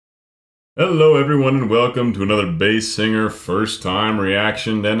Hello everyone and welcome to another bass singer first time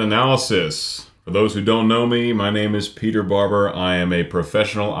reaction and analysis. For those who don't know me, my name is Peter Barber. I am a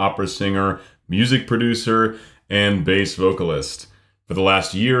professional opera singer, music producer, and bass vocalist. For the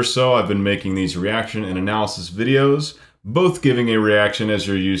last year or so, I've been making these reaction and analysis videos, both giving a reaction as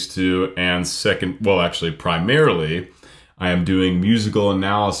you're used to, and primarily, I am doing musical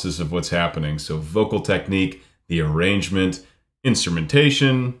analysis of what's happening. So vocal technique, the arrangement,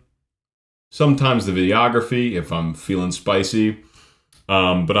 instrumentation, sometimes the videography if I'm feeling spicy,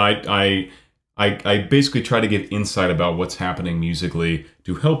 but I basically try to give insight about what's happening musically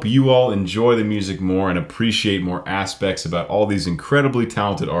to help you all enjoy the music more and appreciate more aspects about all these incredibly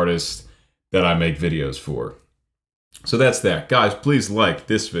talented artists that I make videos for. So that's that. Guys, please like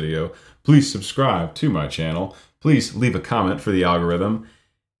this video. Please subscribe to my channel. Please leave a comment for the algorithm.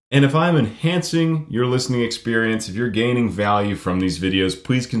 And if I'm enhancing your listening experience, if you're gaining value from these videos,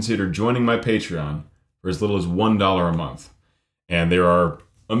 please consider joining my Patreon for as little as $1 a month. And there are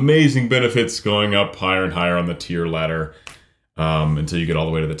amazing benefits going up higher and higher on the tier ladder until you get all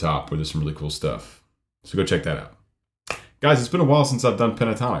the way to the top where there's some really cool stuff. So go check that out. Guys, it's been a while since I've done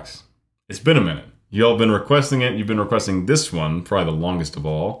Pentatonix. It's been a minute. You all have been requesting it. You've been requesting this one, probably the longest of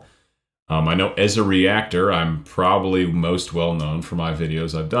all. I know as a reactor, I'm probably most well known for my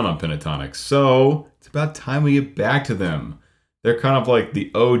videos I've done on Pentatonix. So it's about time we get back to them. They're kind of like the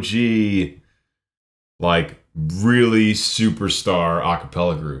OG, like really superstar a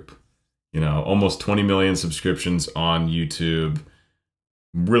cappella group. You know, almost 20 million subscriptions on YouTube.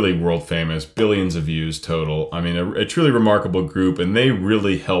 Really world famous, billions of views total. I mean, a truly remarkable group, and they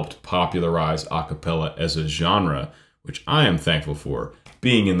really helped popularize a cappella as a genre, which I am thankful for,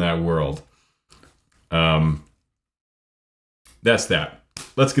 being in that world. That's that.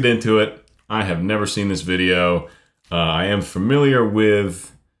 Let's get into it. I have never seen this video. I am familiar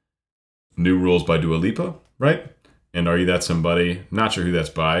with New Rules by Dua Lipa, right? And Are You That Somebody? Not sure who that's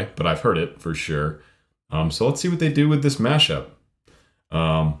by, but I've heard it for sure. So let's see what they do with this mashup.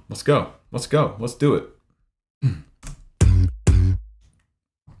 Let's go. Let's go. Let's do it.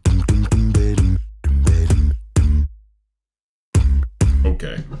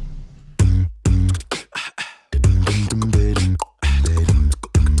 Okay.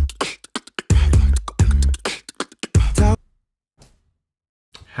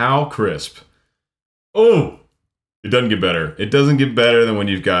 How crisp. Oh, it doesn't get better. It doesn't get better than when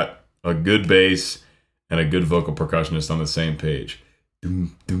you've got a good bass and a good vocal percussionist on the same page.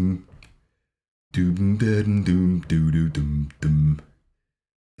 Doom, doom, doom, doom, doom, doom, doom, doom,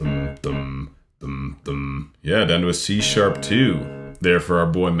 doom, doom, doom. Yeah, down to a C sharp 2 there for our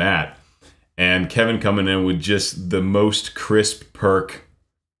boy Matt. And Kevin coming in with just the most crisp perk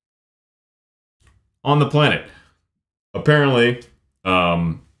on the planet. Apparently,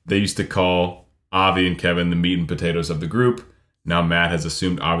 they used to call Avi and Kevin the meat and potatoes of the group. Now Matt has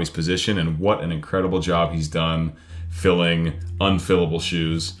assumed Avi's position, and what an incredible job he's done filling unfillable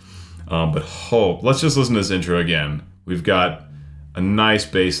shoes. Let's just listen to this intro again. We've got a nice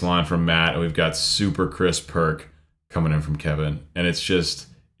bass line from Matt, and we've got super crisp perk coming in from Kevin. And it's just,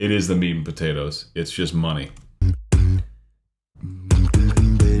 it is the meat and potatoes. It's just money.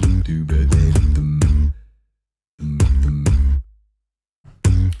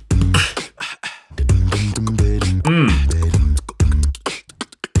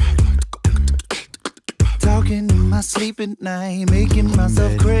 Talking in my sleep at night, making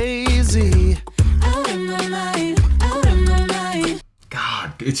myself crazy. Out of my mind, out of my mind.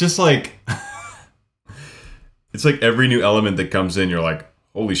 God, it's just like it's like every new element that comes in, you're like,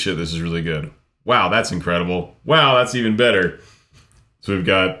 holy shit, this is really good. Wow, that's incredible. Wow, that's even better. So we've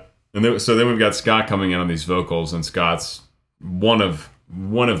got, then we've got Scott coming in on these vocals, and Scott's one of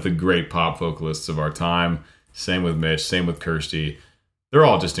the great pop vocalists of our time. Same with Mitch, same with Kirsty. They're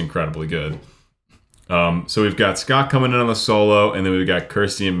all just incredibly good. So we've got Scott coming in on the solo, and then we've got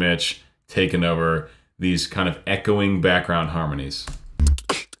Kirsty and Mitch taking over these kind of echoing background harmonies.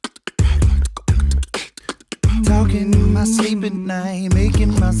 Talking in my sleep at night,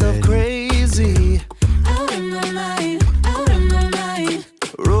 making myself crazy. Out of my mind, out of my mind.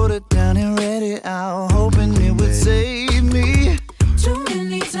 Wrote it down and read it out, hoping it would save me. Too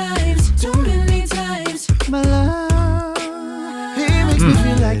many times, my love, it makes me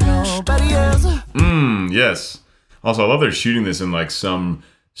feel like nobody else. Yes. Also, I love they're shooting this in like some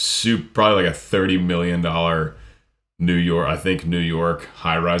probably like a $30 million New York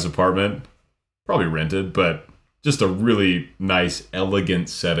high-rise apartment. Probably rented, but just a really nice, elegant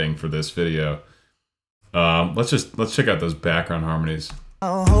setting for this video. Let's check out those background harmonies.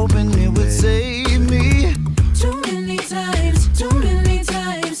 I'm hoping it would save me. Too many times,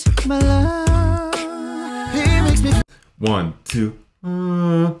 my love. 1, 2,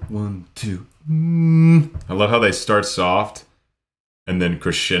 1, 2. I love how they start soft and then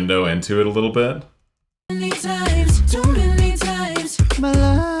crescendo into it a little bit. Too many times, my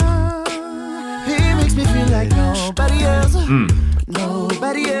love, he makes me feel like nobody else,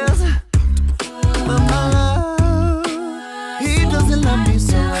 nobody else. But my love, he doesn't love me,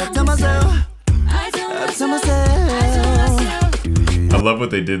 so I tell myself, I love what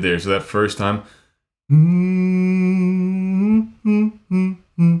they did there. So that first time,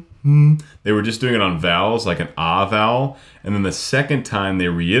 they were just doing it on vowels, like an ah vowel. And then the second time they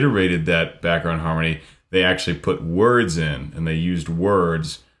reiterated that background harmony, they actually put words in, and they used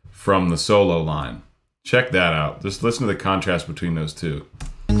words from the solo line. Check that out. Just listen to the contrast between those two.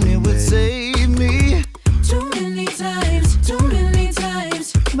 And it would save me too many times,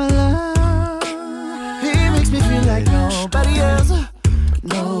 my love, he makes me feel like nobody else,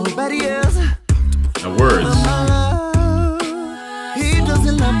 nobody else. Now words. He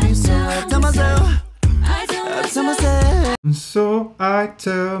doesn't love me, so I tell myself, So I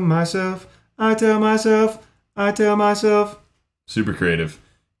tell myself, I tell myself, I tell myself. Super creative.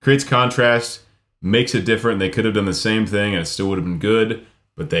 Creates contrast, makes it different. They could have done the same thing and it still would have been good,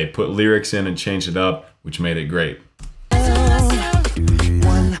 but they put lyrics in and changed it up, which made it great.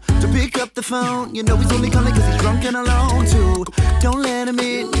 One, to pick up the phone, you know he's only calling because he's drunk and alone. Two, don't let him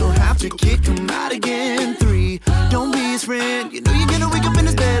in, you'll have to kick him out again. Three, don't be his friend, you know you're gonna wake up in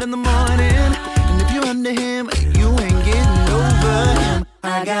his bed in the morning. And if you're under him, you ain't getting over him.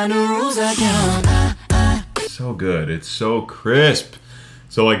 I got no rules, I count. So good. It's so crisp.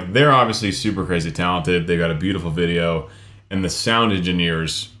 So like they're obviously super crazy talented. They got a beautiful video, and the sound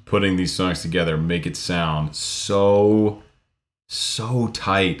engineers putting these songs together make it sound so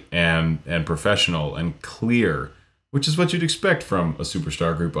tight and professional and clear, which is what you'd expect from a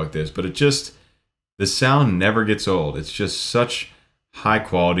superstar group like this. But it just, the sound never gets old. It's just such high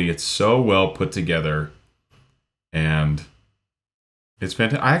quality. It's so well put together, and it's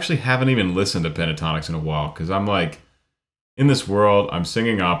fantastic. I actually haven't even listened to Pentatonix in a while because I'm like, in this world, I'm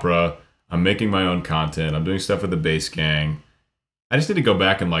singing opera, I'm making my own content, I'm doing stuff with the bass gang. I just need to go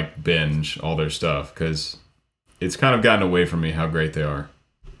back and like binge all their stuff because it's kind of gotten away from me how great they are.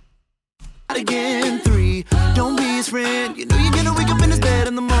 Again, three, don't be his friend, you know you're gonna wake up in his bed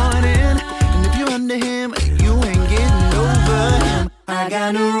in the morning. And if you're under him, you ain't getting over him. I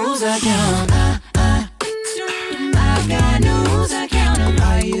got no rules, I count. I got no rules, I count.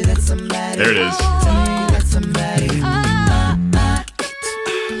 Are you that somebody? There it is. Tell me that somebody.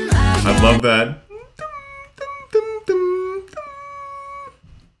 I love that.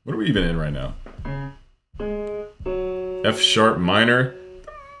 What are we even in right now? F sharp minor.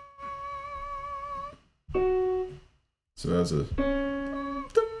 So that's a.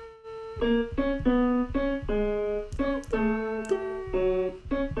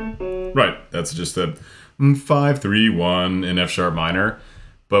 Right, that's just a 5-3-1 in F sharp minor.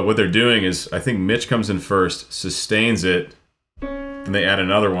 But what they're doing is, I think Mitch comes in first, sustains it, then they add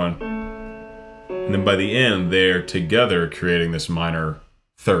another one, and then by the end they're together creating this minor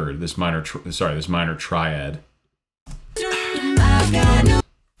third, this minor triad.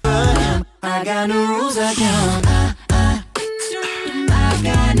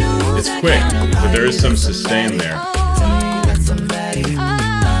 It's quick, but there is some sustain there.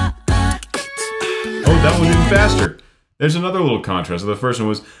 Oh, that one's even faster. There's another little contrast. So the first one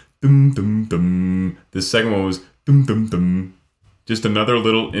was dum dum dum. The second one was dum dum dum. Just another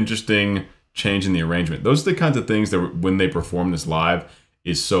little interesting change in the arrangement. Those are the kinds of things that when they perform this live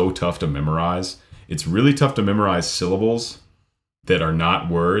is so tough to memorize. It's really tough to memorize syllables that are not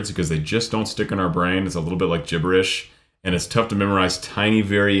words because they just don't stick in our brain. It's a little bit like gibberish, and it's tough to memorize tiny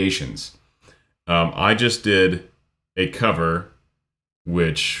variations. I just did a cover,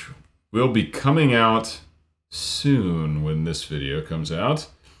 which will be coming out soon when this video comes out,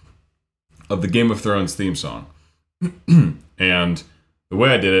 of the Game of Thrones theme song. And the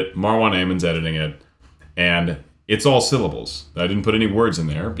way I did it, Marwan Amon's editing it, and it's all syllables. I didn't put any words in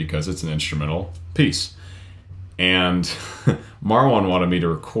there because it's an instrumental piece. And Marwan wanted me to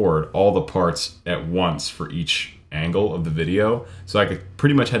record all the parts at once for each angle of the video, so I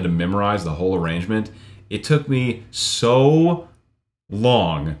pretty much had to memorize the whole arrangement. It took me so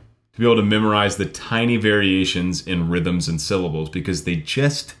long to be able to memorize the tiny variations in rhythms and syllables because they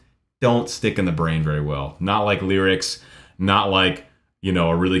just don't stick in the brain very well. Not like lyrics, not like, you know,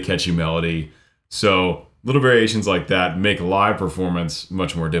 a really catchy melody. So little variations like that make live performance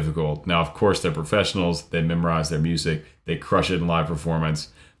much more difficult. Now, of course, they're professionals. They memorize their music. They crush it in live performance.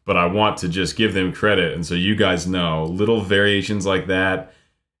 But I want to just give them credit. And so you guys know, little variations like that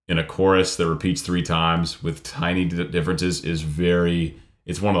in a chorus that repeats 3 times with tiny differences is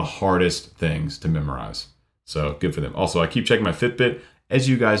it's one of the hardest things to memorize. So good for them. Also, I keep checking my Fitbit. As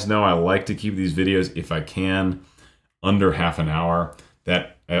you guys know, I like to keep these videos, if I can, under half an hour.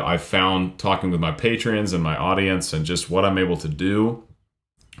 That I found talking with my patrons and my audience and just what I'm able to do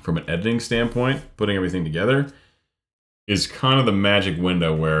from an editing standpoint, putting everything together, is kind of the magic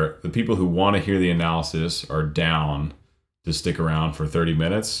window where the people who want to hear the analysis are down to stick around for 30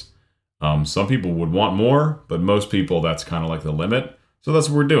 minutes. Some people would want more, but most people, that's kind of like the limit. So that's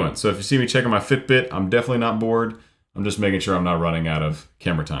what we're doing. So if you see me checking my Fitbit, I'm definitely not bored. I'm just making sure I'm not running out of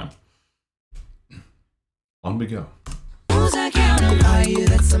camera time. On we go.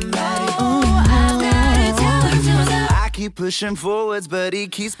 I keep pushing forwards, but he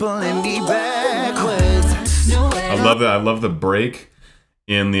keeps pulling me backwards. I love the break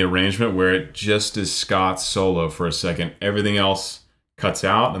in the arrangement where it just is Scott's solo for a second. Everything else cuts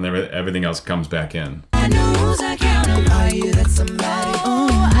out and then everything else comes back in. I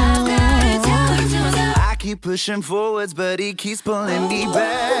keep pushing forwards, but he keeps pulling me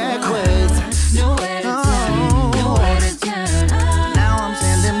backwards. Nowhere to turn. Now I'm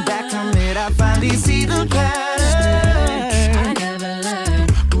standing back from it. I finally see the pattern. I never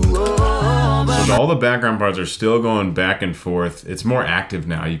learned. So all the background parts are still going back and forth. It's more active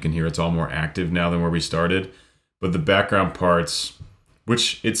now. You can hear it's all more active now than where we started. But the background parts,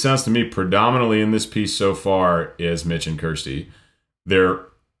 which it sounds to me predominantly in this piece so far, is Mitch and Kirsty. They're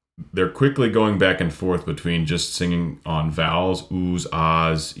quickly going back and forth between just singing on vowels, oohs,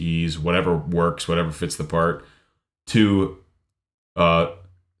 ahs, e's, whatever works, whatever fits the part, to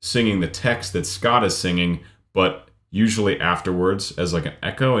singing the text that Scott is singing, but usually afterwards as like an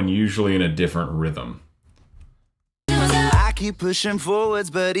echo and usually in a different rhythm. I keep pushing forwards,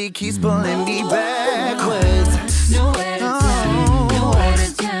 but he keeps pulling me backwards. Nowhere to turn, nowhere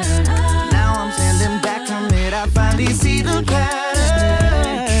to turn. Now I'm standing back from it. I finally see the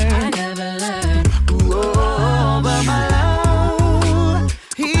pattern. I never learned. But my love,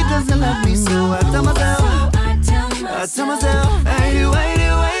 he doesn't love me, so I tell myself, hey, wait.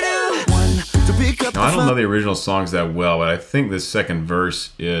 Now, I don't know the original songs that well, but I think this second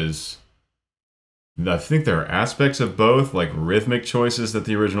verse is... I think there are aspects of both, like rhythmic choices that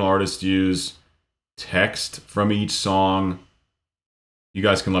the original artists use, text from each song. You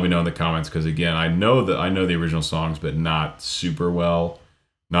guys can let me know in the comments, because again, I know the original songs, but not super well.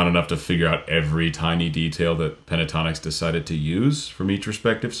 Not enough to figure out every tiny detail that Pentatonix decided to use from each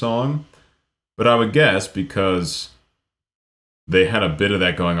respective song. But I would guess because they had a bit of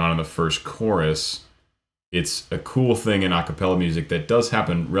that going on in the first chorus, it's a cool thing in a cappella music that does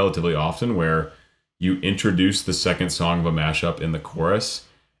happen relatively often, where you introduce the second song of a mashup in the chorus,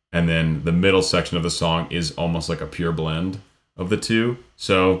 and then the middle section of the song is almost like a pure blend of the two.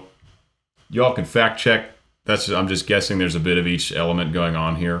 So y'all can fact check. I'm just guessing there's a bit of each element going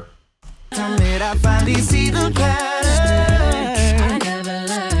on here. I finally see the pattern. I never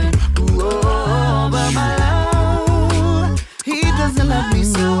learned. But my love, he doesn't love me,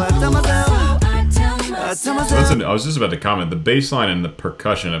 so I tell myself. Listen, I was just about to comment. The bass line and the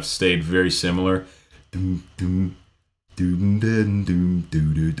percussion have stayed very similar. Like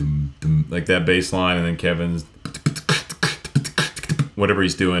that bass line, and then Kevin's whatever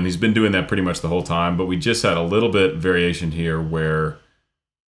he's doing. He's been doing that pretty much the whole time, but we just had a little bit variation here where,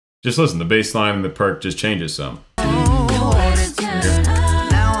 just listen, the bass line and the perk just changes some. With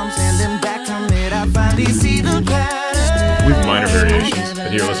minor variations,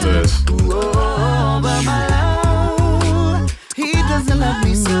 but here, listen to this. He doesn't love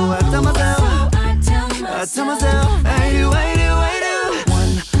me, so I tell myself, hey, wait.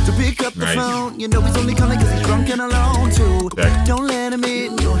 One, to pick up the phone. You know he's only calling because he's drunk and alone. Two, don't let him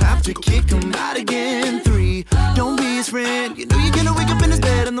in. You'll have to kick him out again. Three, don't be his friend. You know you're gonna wake up in his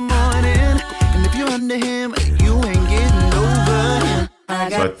bed in the morning. And if you're under him, you ain't getting over him.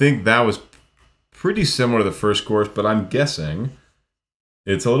 So I think that was pretty similar to the first chorus, but I'm guessing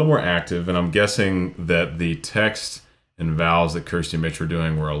it's a little more active, and I'm guessing that the text and vowels that Kirsty and Mitch were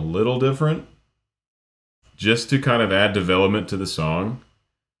doing were a little different, just to kind of add development to the song.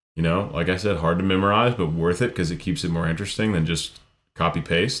 You know, like I said, hard to memorize, but worth it because it keeps it more interesting than just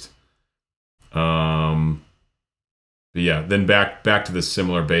copy-paste. But yeah, then back to the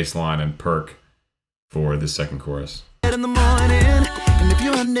similar bass line and perk for the second chorus. In the morning, and if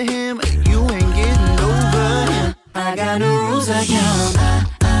you're under him, you ain't getting over him. I got no rules, I count.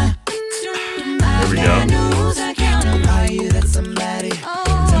 There we go. Are you that somebody?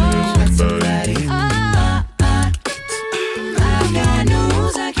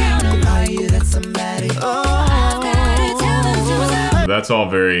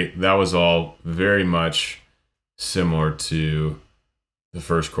 that was all very much similar to the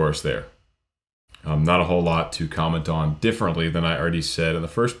first chorus there. Not a whole lot to comment on differently than I already said in the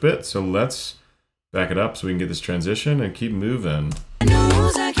first bit. So let's back it up so we can get this transition and keep moving.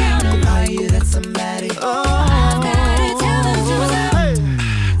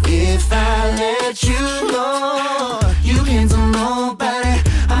 If I let you know, you can tell nobody.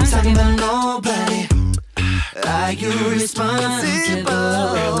 I'm talking about nobody. Are you responsible?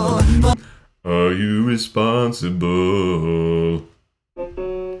 Are you responsible?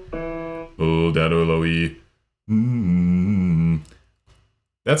 Oh, Dadoloe.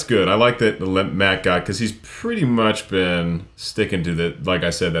 That's good. I like that Matt got, because he's pretty much been sticking to the, like I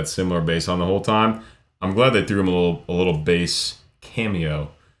said, that similar bass on the whole time. I'm glad they threw him a little bass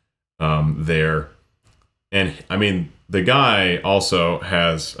cameo there. And I mean, the guy also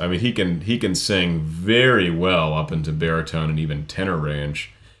has, I mean, he can sing very well up into baritone and even tenor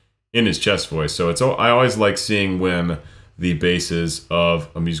range in his chest voice. So I always like seeing when the basses of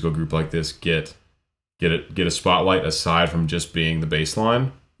a musical group like this get a spotlight aside from just being the bass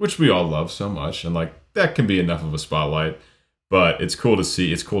line, which we all love so much, and like that can be enough of a spotlight. But it's cool to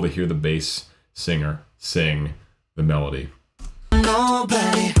see, it's cool to hear the bass singer sing the melody.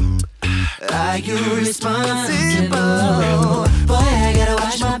 Nobody, are you responsible? Boy, I gotta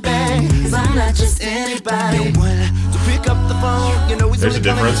watch my back, 'cause I'm not just anybody. To pick up the phone, you know he's There's a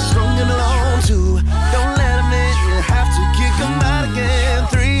difference. strong and alone too. Don't let him in, you have to kick him out again.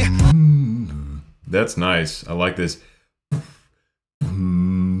 3. That's nice. I like this.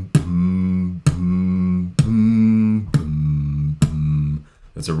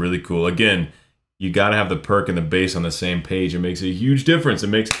 That's a really cool. Again, you got to have the perk and the bass on the same page. It makes a huge difference. It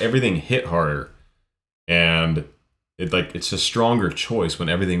makes everything hit harder. And it's a stronger choice when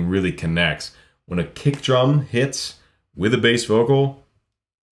everything really connects. When a kick drum hits with a bass vocal,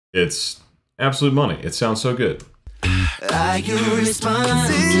 it's absolute money. It sounds so good. Are you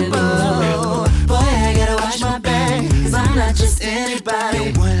responsible? Boy, I gotta watch my back, 'cause I'm not just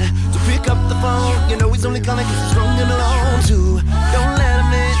anybody. To pick up the phone, you know he's only calling 'cause he's strong and alone too. Don't let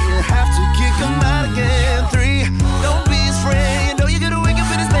him in, you have to kick him out again. 3, don't be his friend, you know you gotta wake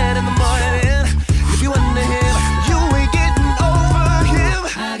up in his bed in the morning. If you under him, you ain't getting over him.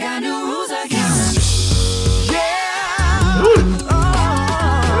 I got new rules again.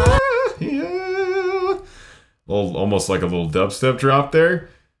 Almost like a little dubstep drop there.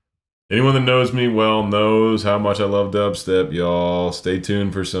 Anyone that knows me well knows how much I love dubstep, y'all. Stay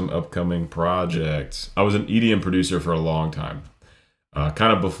tuned for some upcoming projects. I was an EDM producer for a long time,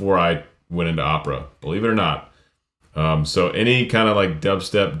 kind of before I went into opera, believe it or not. So any kind of like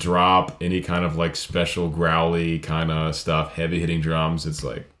dubstep drop, any kind of like special growly kind of stuff, heavy hitting drums, it's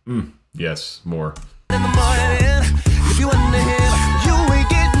like, yes, more. In the morning, if you under him, you ain't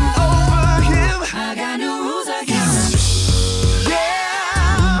getting over him. I got new rules again.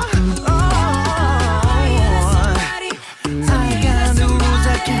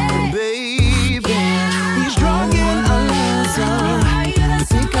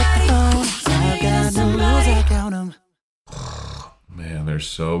 Man, they're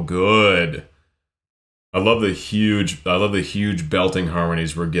so good. I love the huge belting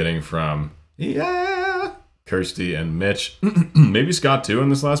harmonies we're getting from Kirsty and Mitch. Maybe Scott too in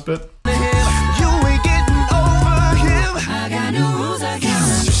this last bit.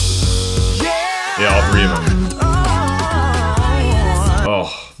 Yeah, all 3 of them.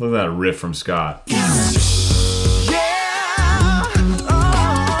 Oh, look at that riff from Scott.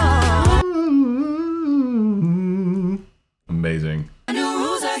 Amazing.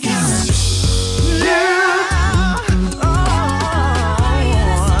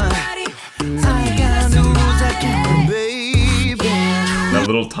 That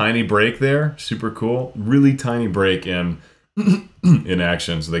little tiny break there, super cool. Really tiny break in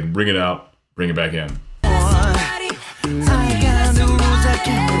action, so they can bring it out, bring it back in.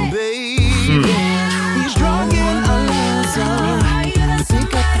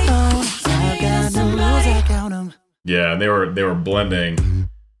 Yeah, they were blending.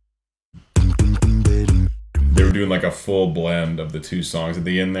 They were doing like a full blend of the 2 songs at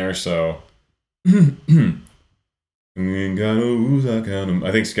the end there, so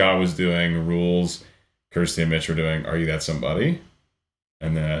I think Scott was doing Rules, Kirsty and Mitch were doing Are You That Somebody?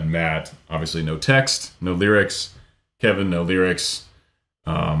 And then Matt, obviously no text, no lyrics. Kevin, no lyrics.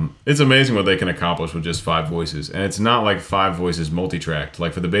 It's amazing what they can accomplish with just 5 voices. And it's not like 5 voices multi-tracked.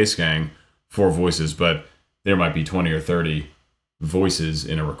 Like for the bass gang, 4 voices, but there might be 20 or 30 voices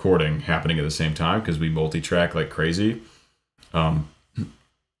in a recording happening at the same time because we multi-track like crazy.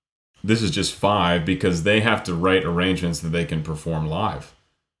 this is just 5 because they have to write arrangements that they can perform live,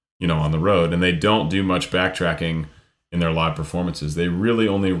 you know, on the road. And they don't do much backtracking in their live performances. They really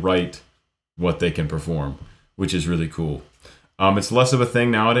only write what they can perform, which is really cool. It's less of a thing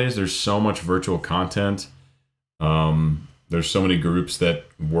nowadays. There's so much virtual content. There's so many groups that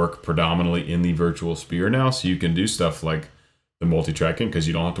work predominantly in the virtual sphere now, so you can do stuff like the multi-tracking because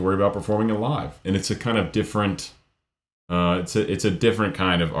you don't have to worry about performing it live. And it's a kind of different, it's a different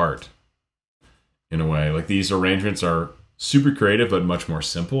kind of art in a way. Like, these arrangements are super creative, but much more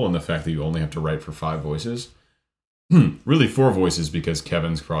simple in the fact that you only have to write for 5 voices. Really 4 voices because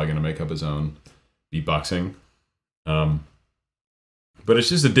Kevin's probably going to make up his own beatboxing. But it's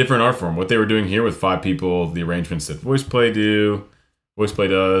just a different art form. What they were doing here with 5 people, the arrangements that Voice Play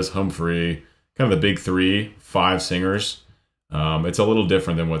does, Home Free, kind of the big 3, 5 singers. It's a little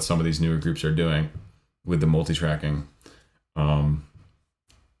different than what some of these newer groups are doing with the multi-tracking.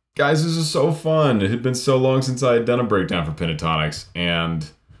 Guys, this is so fun. It had been so long since I had done a breakdown for Pentatonix, and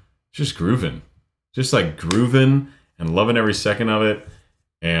just grooving. Just like grooving and loving every second of it.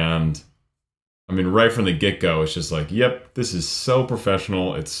 And I mean, right from the get-go, it's just like, yep, this is so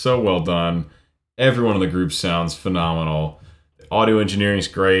professional. It's so well done. Every one of the groups sounds phenomenal. The audio engineering is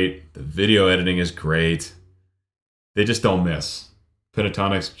great. The video editing is great. They just don't miss.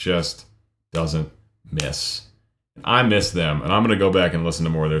 Pentatonix just doesn't miss. And I miss them, and I'm going to go back and listen to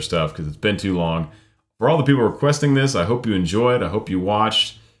more of their stuff because it's been too long. For all the people requesting this, I hope you enjoyed. I hope you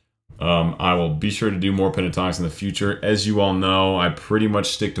watched. I will be sure to do more Pentatonix in the future. As you all know, I pretty much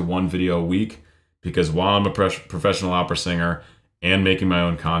stick to 1 video a week, because while I'm a professional opera singer and making my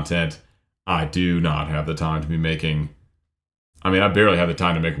own content, I do not have the time to be making... I mean, I barely have the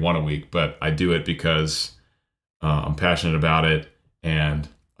time to make 1 a week, but I do it because I'm passionate about it, and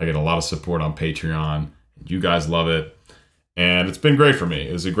I get a lot of support on Patreon. You guys love it, and it's been great for me.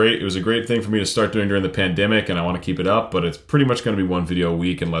 It was a great thing for me to start doing during the pandemic, and I want to keep it up, but it's pretty much going to be 1 video a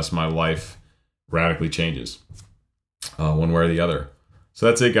week unless my life radically changes one way or the other. So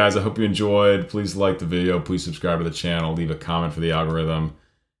that's it, guys. I hope you enjoyed. Please like the video. Please subscribe to the channel. Leave a comment for the algorithm.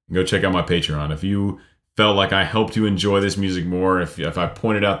 And go check out my Patreon. If you felt like I helped you enjoy this music more, if I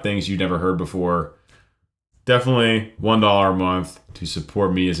pointed out things you never heard before, definitely $1 a month to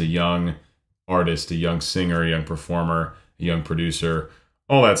support me as a young artist, a young singer, a young performer, a young producer,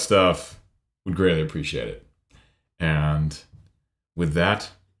 all that stuff. Would greatly appreciate it. And with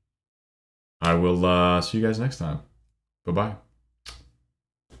that, I will see you guys next time. Bye-bye.